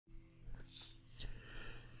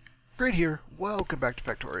Great here. Welcome back to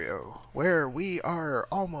Factorio, where we are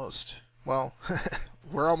almost, well,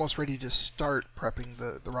 we're almost ready to start prepping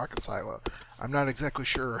the rocket silo. I'm not exactly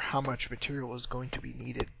sure how much material is going to be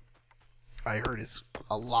needed. I heard it's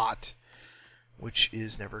a lot, which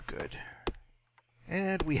is never good.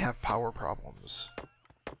 And we have power problems.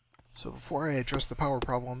 So before I address the power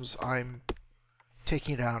problems, I'm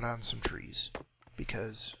taking it out on some trees,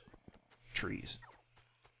 because trees.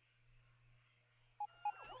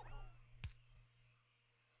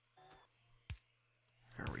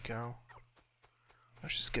 There we go.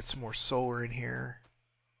 Let's just get some more solar in here,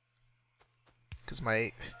 because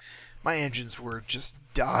my engines were just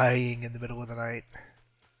dying in the middle of the night.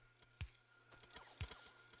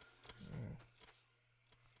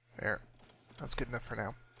 There. That's good enough for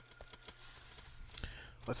now.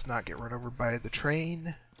 Let's not get run over by the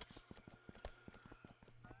train.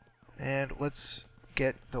 And let's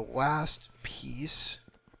get the last piece,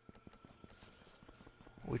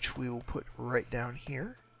 which we will put right down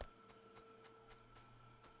here.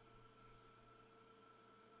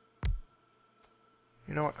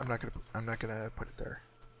 You know what? I'm not gonna put it there.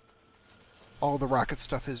 All the rocket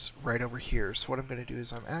stuff is right over here. So what I'm gonna do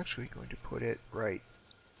is I'm actually going to put it right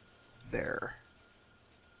there.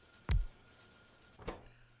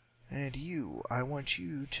 And I want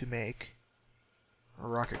you to make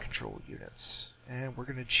rocket control units. And we're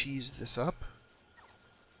gonna cheese this up.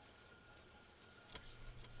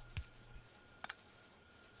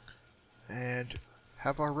 And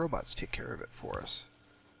have our robots take care of it for us.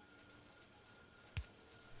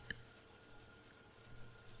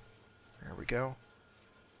 There we go.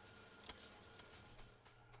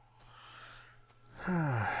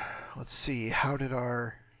 Let's see, how did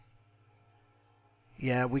our...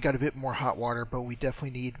 Yeah, we got a bit more hot water, but we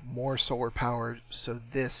definitely need more solar power, so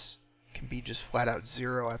this can be just flat out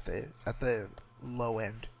 0 at the low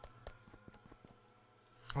end.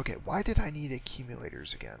 Okay, why did I need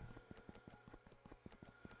accumulators again?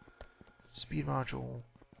 Speed module.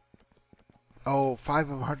 Oh,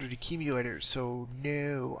 5 of 100 accumulators, so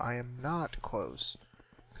no, I am not close.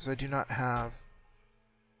 Because I do not have...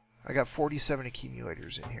 I got 47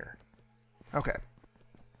 accumulators in here. Okay.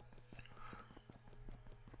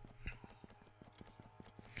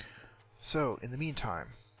 So, in the meantime,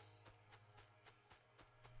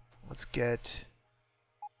 let's get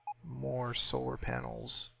more solar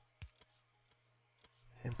panels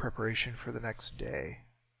in preparation for the next day.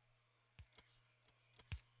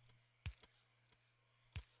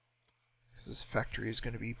 This factory is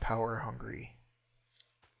going to be power hungry.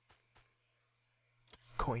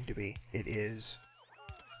 Going to be. It is.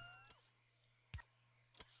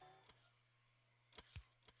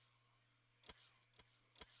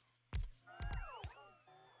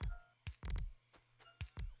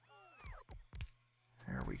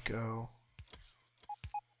 There we go.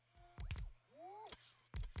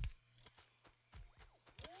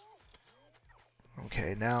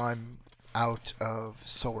 Okay, now I'm out of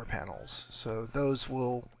solar panels, so those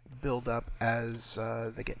will build up as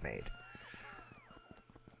they get made.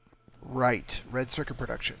 Right, red circuit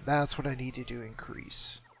production. That's what I needed to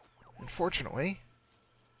increase. Unfortunately,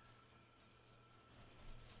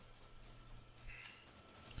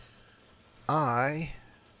 I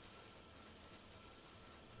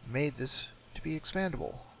made this to be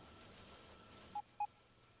expandable.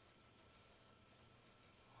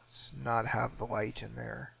 Let's not have the light in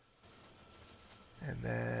there. And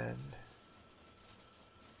then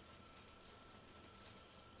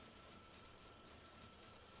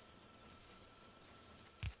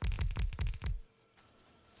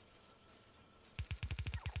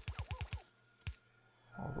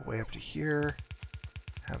all the way up to here.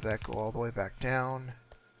 Have that go all the way back down.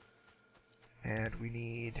 And we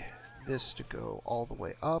need this to go all the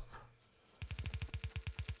way up.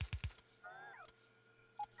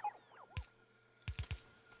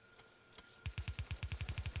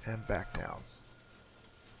 And back down.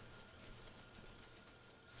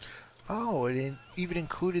 Oh, it even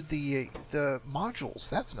included the modules.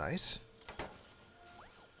 That's nice.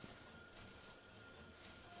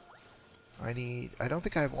 I don't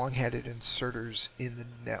think I have long-handed inserters in the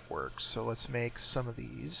network, so let's make some of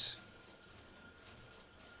these.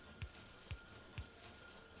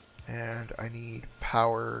 And I need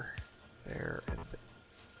power there and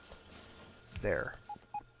there.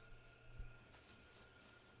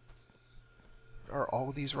 Are all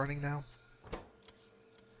of these running now?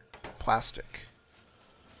 Plastic.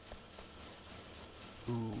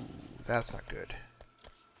 Ooh, that's not good.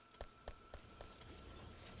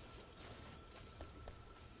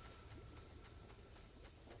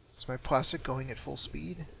 Is my plastic going at full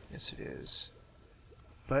speed? Yes, it is.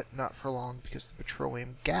 but not for long because the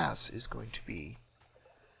petroleum gas is going to be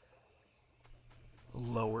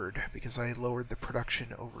lowered because I lowered the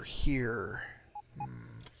production over here.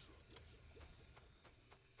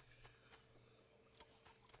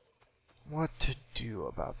 What to do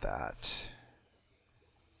about that?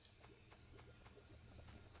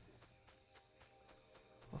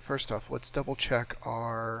 Well, first off, let's double check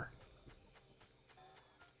our...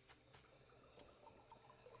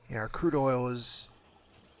 Yeah, our crude oil is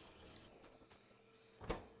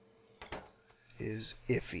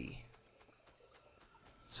iffy.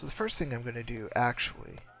 So the first thing I'm going to do,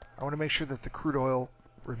 actually, I want to make sure that the crude oil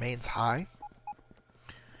remains high.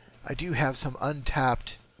 I do have some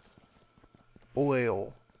untapped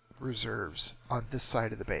oil reserves on this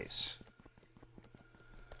side of the base.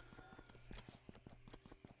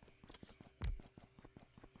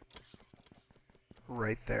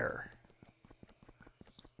 Right there.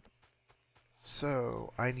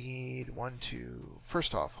 So I need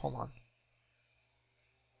first off, hold on.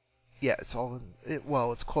 Yeah, it's all in,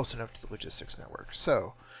 well, it's close enough to the logistics network.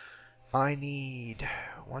 So I need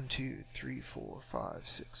 1, 2, 3, 4, 5,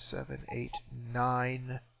 6, 7, 8,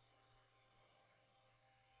 9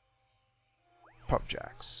 pump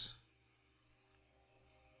jacks.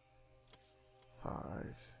 5,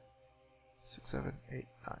 6, 7, 8,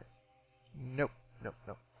 9. Nope.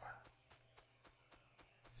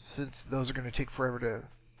 Since those are going to take forever to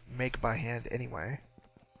make by hand anyway,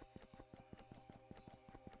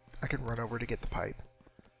 I can run over to get the pipe.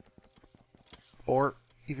 Or,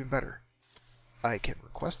 even better, I can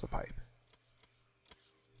request the pipe.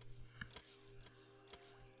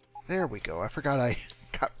 There we go. I forgot I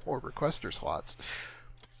got more requester slots.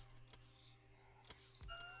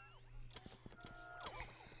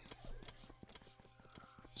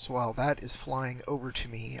 So while that is flying over to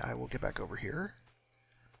me, I will get back over here.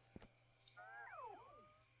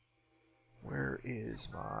 Where is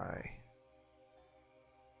my...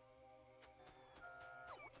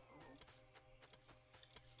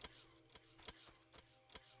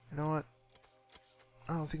 You know what?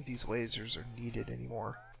 I don't think these lasers are needed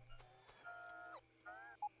anymore.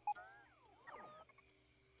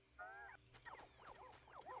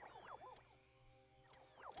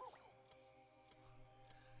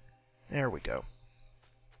 There we go.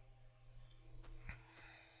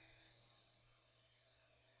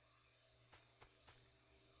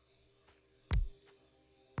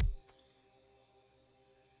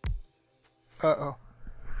 Uh-oh.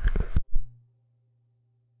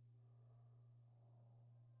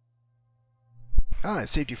 Ah, I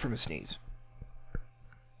saved you from a sneeze.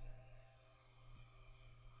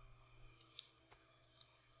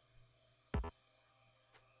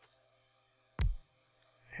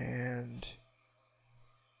 And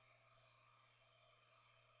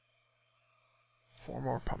 4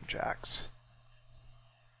 more pump jacks.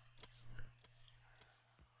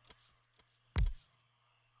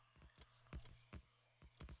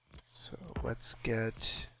 So let's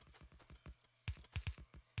get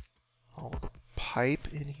all the pipe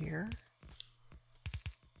in here.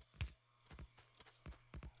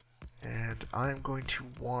 And I'm going to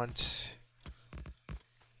want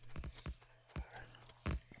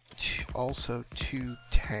also 2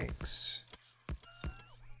 tanks.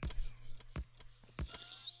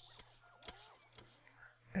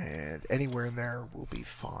 And anywhere in there will be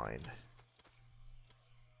fine.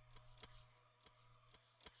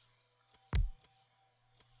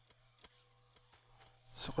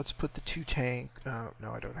 So let's put the 2 tank...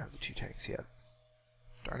 no, I don't have the 2 tanks yet.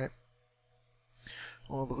 Darn it.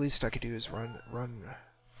 Well, the least I could do is run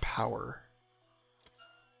power.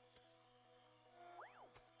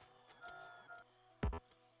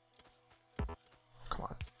 Come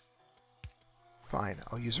on. Fine,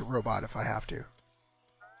 I'll use a robot if I have to.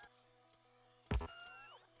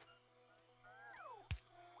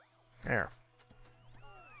 There.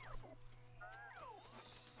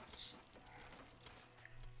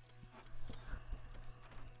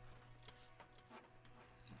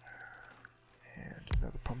 And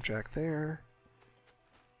another pump jack there.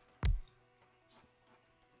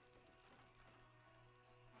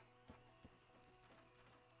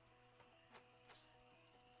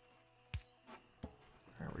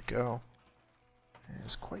 There we go. And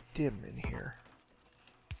it's quite dim in here.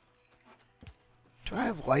 Do I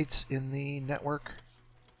have lights in the network?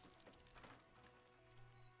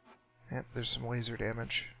 Yep, there's some laser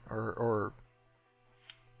damage. Or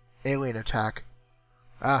alien attack.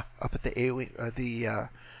 Ah, up at the alien,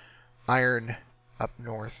 iron up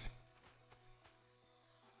north.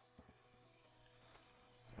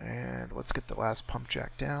 And let's get the last pump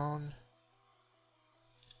jack down.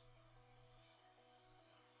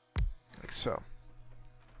 like so.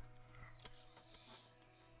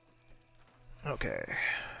 Okay.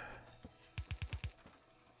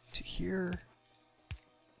 To here.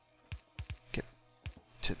 Get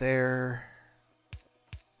to there.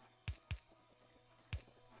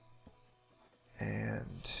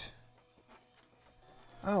 And...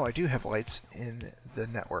 oh, I do have lights in the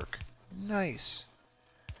network. Nice.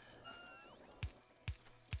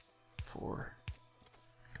 4.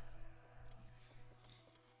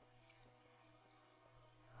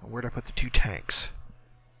 Where'd I put the 2 tanks?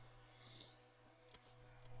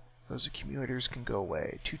 Those accumulators can go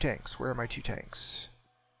away. 2 tanks. Where are my 2 tanks?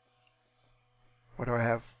 What do I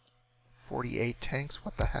have? 48 tanks?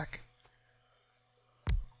 What the heck?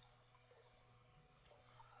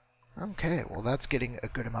 Okay, well that's getting a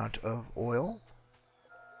good amount of oil.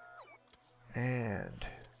 And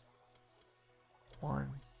 1,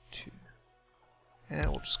 2. And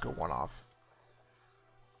we'll just go 1 off.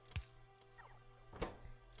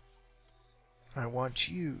 I want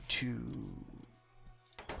you to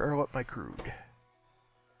barrel up my crude.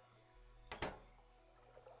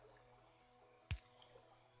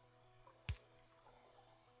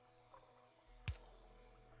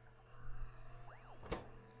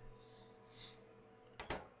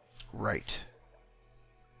 Right.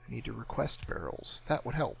 I need to request barrels. That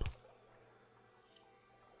would help.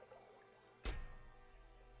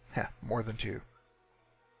 Heh, more than 2.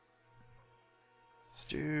 Let's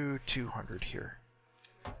do 200 here.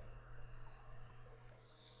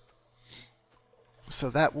 So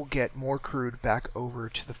that will get more crude back over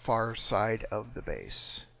to the far side of the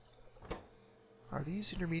base. Are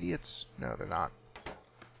these intermediates? No, they're not.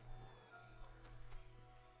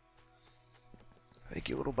 Thank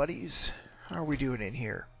you, little buddies. How are we doing in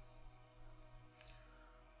here?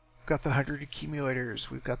 We've got the 100 accumulators.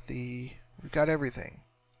 We've got everything.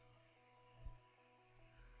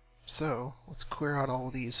 So let's clear out all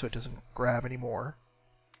of these so it doesn't grab anymore.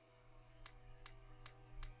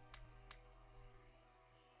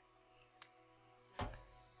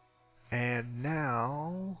 And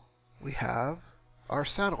now we have our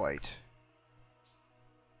satellite.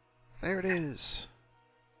 There it is.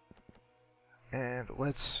 And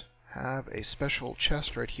let's have a special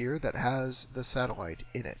chest right here that has the satellite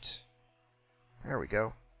in it. There we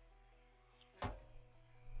go.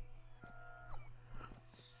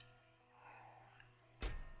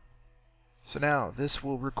 So now this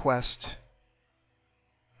will request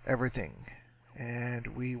everything, and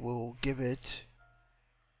we will give it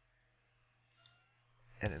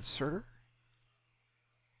an inserter.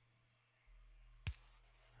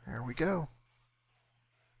 There we go.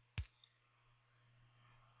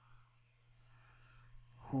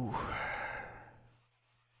 Whew.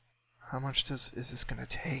 How much is this going to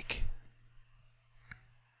take?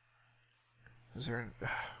 Is there an...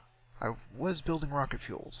 I was building rocket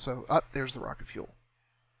fuel, so... there's the rocket fuel.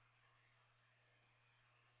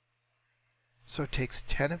 So it takes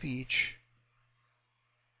 10 of each.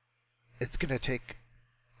 It's going to take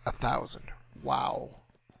 1,000. Wow.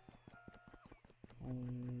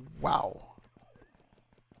 Wow.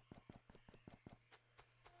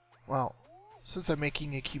 Well, since I'm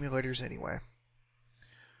making accumulators anyway,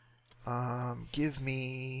 give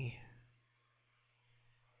me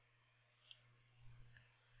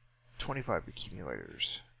 25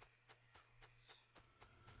 accumulators.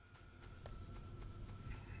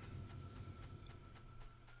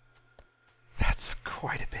 That's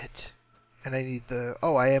quite a bit. And I need the...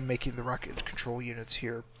 oh, I am making the rocket control units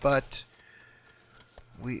here, but...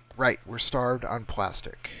 we're starved on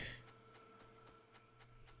plastic.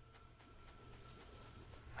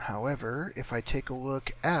 However, if I take a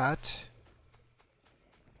look at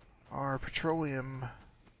our petroleum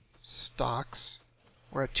stocks,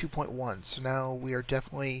 we're at 2.1, so now we are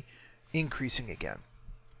definitely increasing again.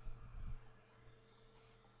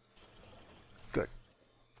 Good.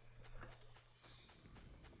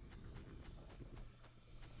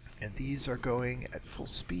 And these are going at full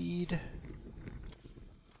speed.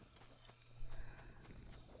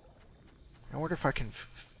 I wonder if I can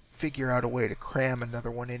figure out a way to cram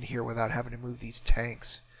another one in here without having to move these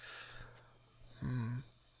tanks.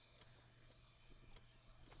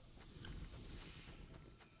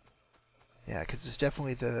 Yeah, because it's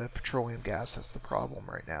definitely the petroleum gas that's the problem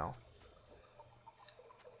right now.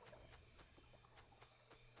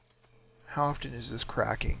 How often is this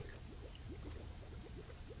cracking?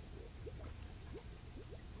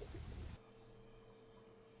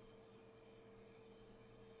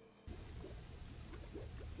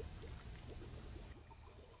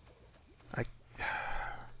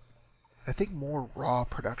 I think more raw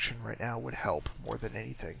production right now would help more than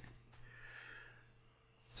anything.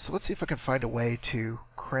 So let's see if I can find a way to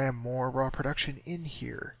cram more raw production in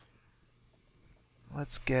here.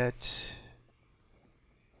 Let's get...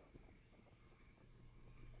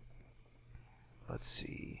 Let's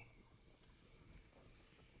see.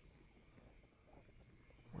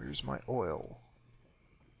 Where's my oil?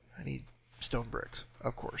 I need stone bricks,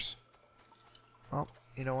 of course. Well,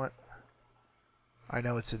 you know what? I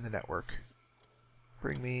know it's in the network.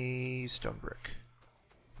 Bring me stone brick.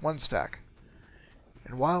 1 stack.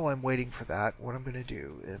 And while I'm waiting for that, what I'm going to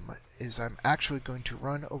do is I'm actually going to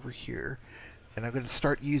run over here and I'm going to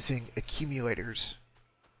start using accumulators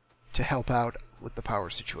to help out with the power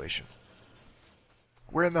situation.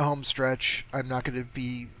 We're in the home stretch. I'm not going to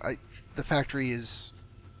be... the factory is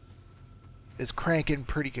cranking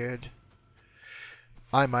pretty good.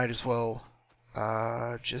 I might as well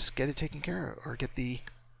just get it taken care of, or get the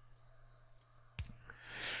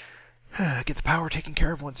power taken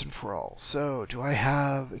care of once and for all. So, do I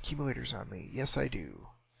have accumulators on me? Yes, I do.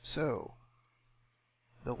 So,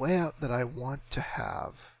 the layout that I want to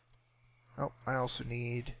have... Oh, I also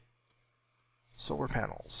need solar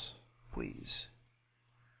panels, please.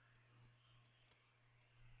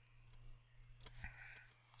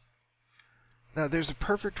 Now, there's a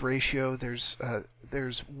perfect ratio. There's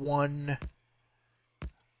one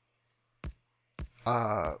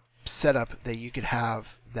setup that you could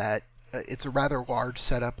have that it's a rather large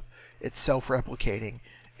setup. It's self-replicating.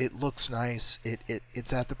 It looks nice.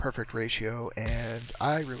 It's at the perfect ratio, and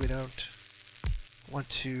I really don't want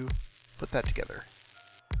to put that together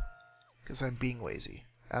because I'm being lazy,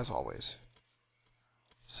 as always.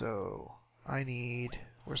 So I need...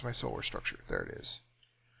 Where's my solar structure? There it is.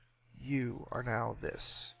 You are now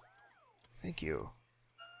this. Thank you.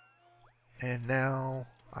 And now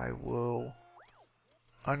I will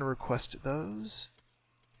unrequest those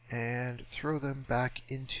and throw them back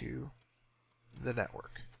into the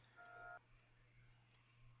network.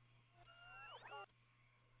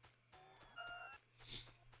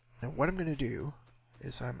 Now what I'm going to do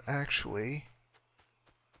is I'm actually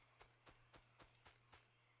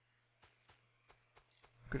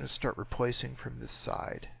going to start replacing from this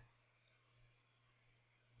side.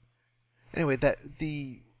 Anyway,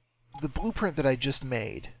 the blueprint that I just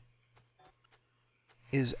made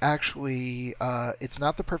is actually, it's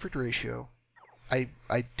not the perfect ratio. I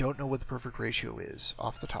don't know what the perfect ratio is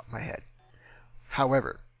off the top of my head.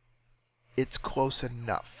 However, it's close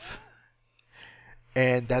enough.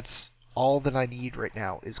 And that's all that I need right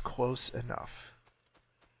now, is close enough.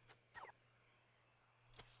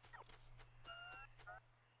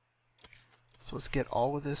 So let's get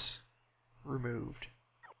all of this removed.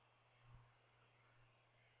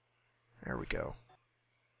 There we go.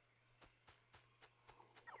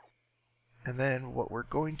 And then what we're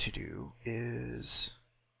going to do is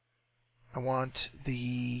I want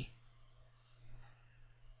the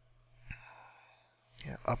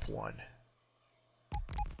up one.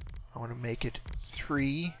 I want to make it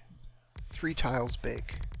three tiles big.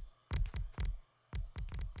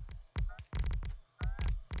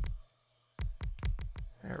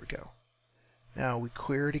 There we go. Now we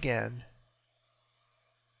clear it again.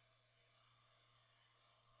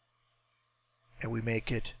 And we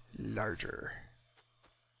make it larger.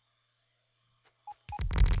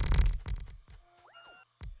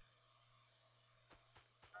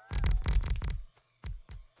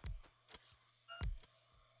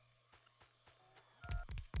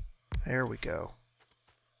 There we go.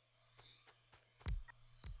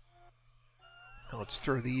 Now let's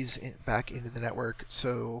throw these back into the network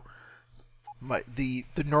so the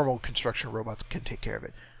normal construction robots can take care of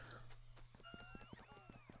it.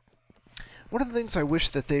 One of the things I wish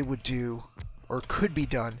that they would do, or could be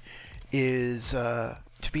done, is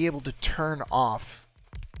to be able to turn off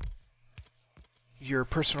your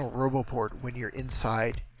personal roboport when you're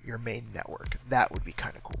inside your main network. That would be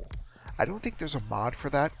kind of cool. I don't think there's a mod for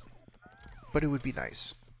that, but it would be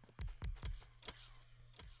nice.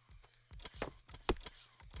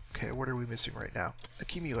 Okay, what are we missing right now?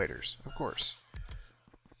 Accumulators, of course.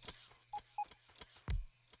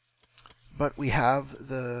 But we have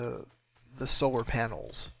the solar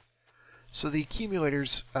panels. So the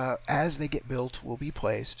accumulators, as they get built, will be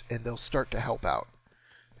placed, and they'll start to help out.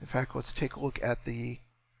 In fact, let's take a look at the...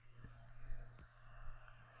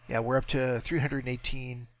 Yeah, we're up to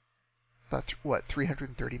 318, about,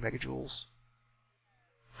 330 megajoules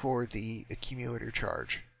for the accumulator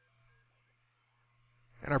charge.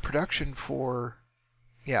 And our production for...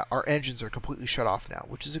 Yeah, our engines are completely shut off now,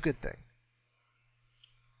 which is a good thing.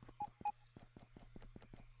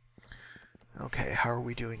 Okay, how are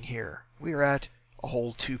we doing here? We are at a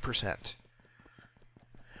whole 2%.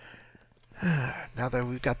 Now that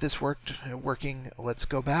we've got this working, let's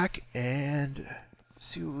go back and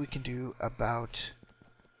see what we can do about...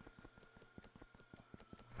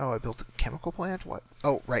 Oh, I built a chemical plant? What?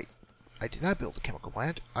 Oh, right. I did not build a chemical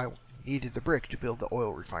plant. I needed the brick to build the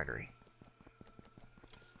oil refinery.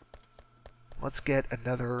 Let's get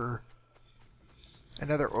another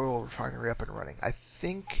oil refinery up and running. I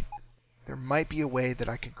think there might be a way that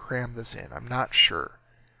I can cram this in. I'm not sure.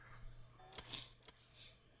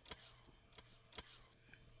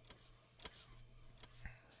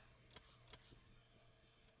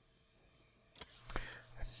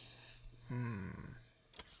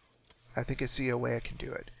 I think I see a way I can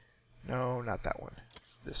do it. No, not that one.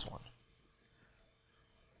 This one.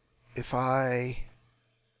 If I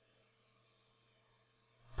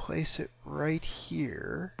place it right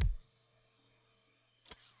here,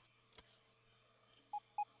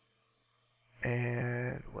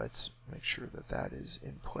 and let's make sure that that is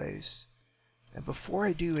in place. And before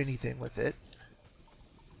I do anything with it,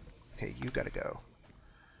 okay, you gotta go.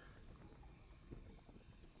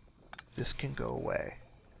 This can go away.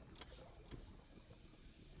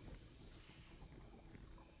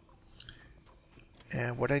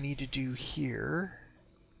 And what I need to do here,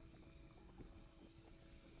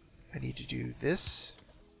 I need to do this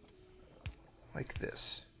like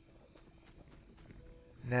this.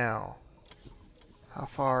 Now, how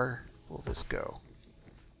far will this go?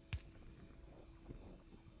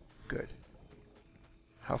 Good.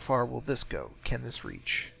 How far will this go? Can this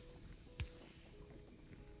reach?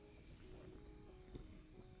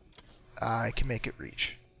 I can make it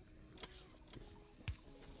reach.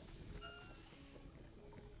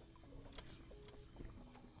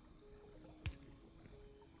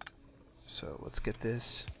 So let's get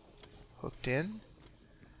this hooked in.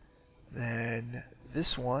 Then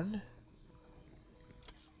this one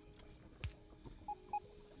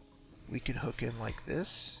we can hook in like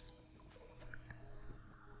this.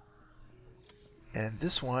 And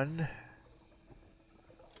this one,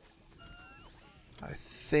 I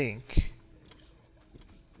think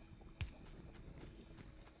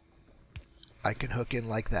I can hook in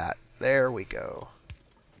like that. There we go.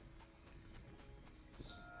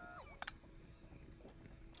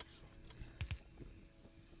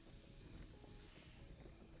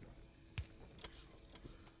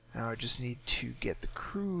 Now I just need to get the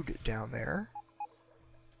crude down there.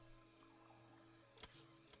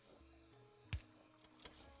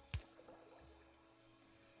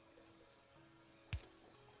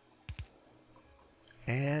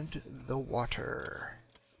 And the water.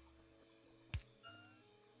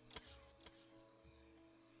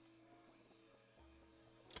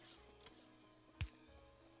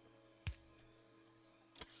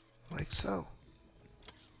 Like so.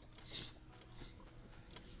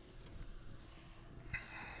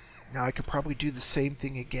 Now I could probably do the same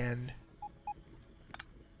thing again.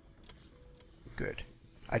 Good.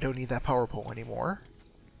 I don't need that power pole anymore.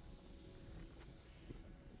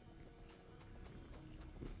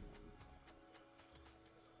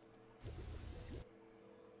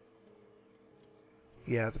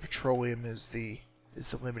 Yeah, the petroleum is the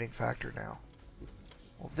limiting factor now.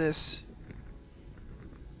 Well, this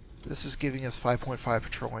is giving us 5.5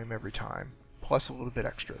 petroleum every time, plus a little bit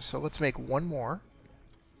extra. So let's make one more.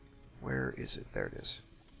 Where is it? There it is.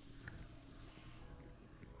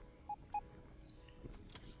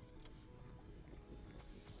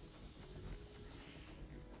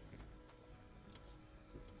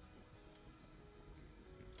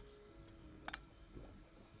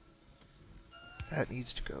 That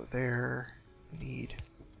needs to go there. We need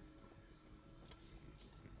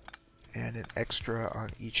and an extra on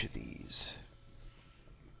each of these.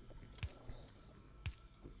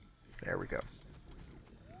 There we go.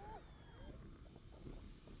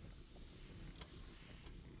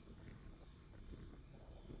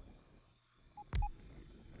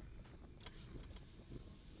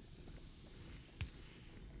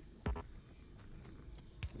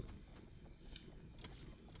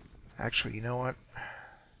 Actually, you know what?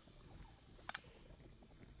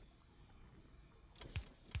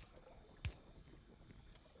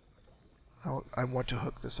 I want to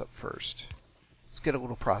hook this up first. Let's get a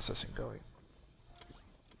little processing going.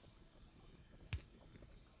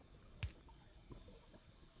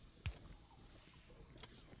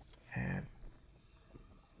 And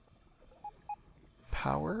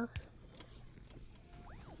power.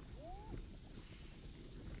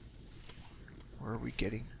 Where are we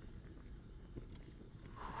getting?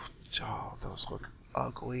 Oh, those look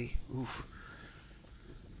ugly. Oof.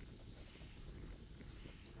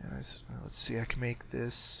 And let's see, I can make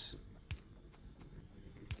this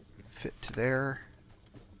fit to there.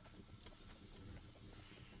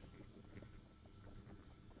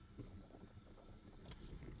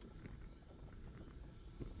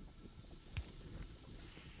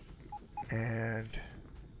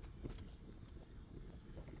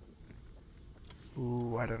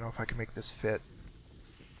 Ooh, I don't know if I can make this fit.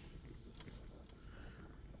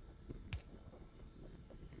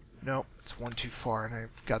 Nope, it's one too far, and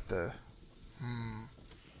I've got the...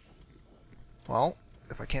 Well,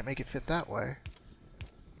 if I can't make it fit that way...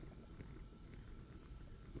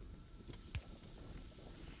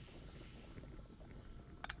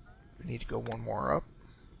 We need to go one more up.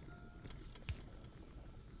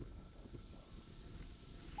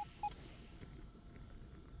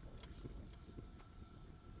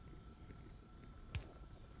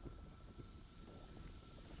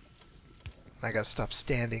 I gotta stop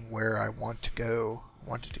standing where I want it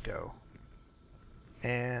to go.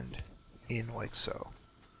 And in like so.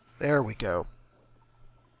 There we go.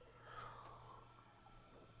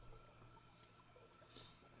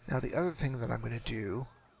 Now the other thing that I'm going to do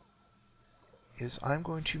is I'm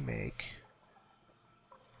going to make...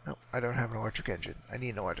 No, I don't have an electric engine. I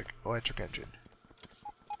need an electric engine.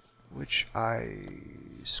 Which I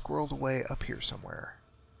squirreled away up here somewhere.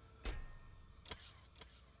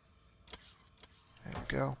 There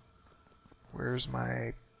we go. Where's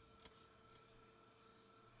my...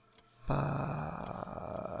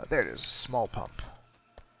 there it is, small pump.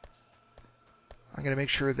 I'm going to make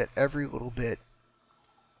sure that every little bit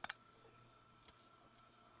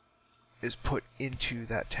is put into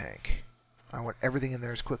that tank. I want everything in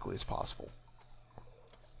there as quickly as possible.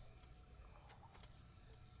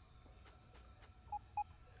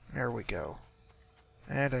 There we go.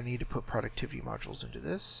 And I need to put productivity modules into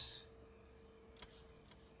this.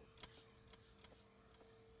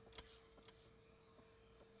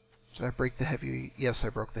 Did I break the heavy? Yes, I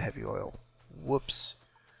broke the heavy oil. Whoops.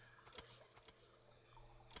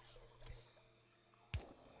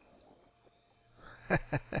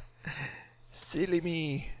 Silly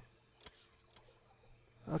me.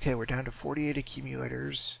 Okay, we're down to 48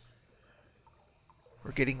 accumulators.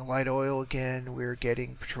 We're getting light oil again. We're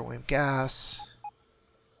getting petroleum gas.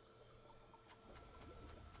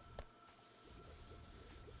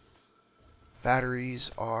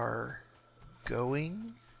 Batteries are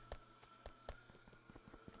going.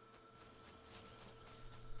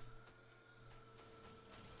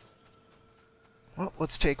 Well,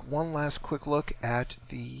 let's take one last quick look at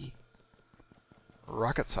the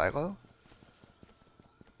rocket silo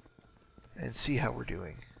and see how we're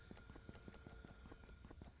doing.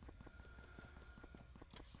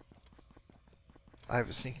 I have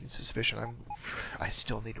a sneaking suspicion I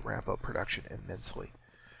still need to ramp up production immensely.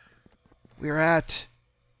 We're at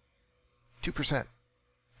 2%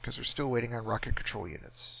 because we're still waiting on rocket control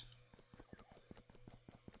units.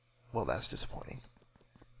 Well, that's disappointing.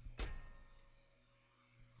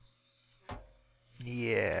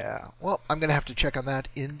 Yeah, well, I'm going to have to check on that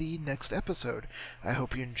in the next episode. I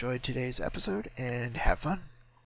hope you enjoyed today's episode, and have fun.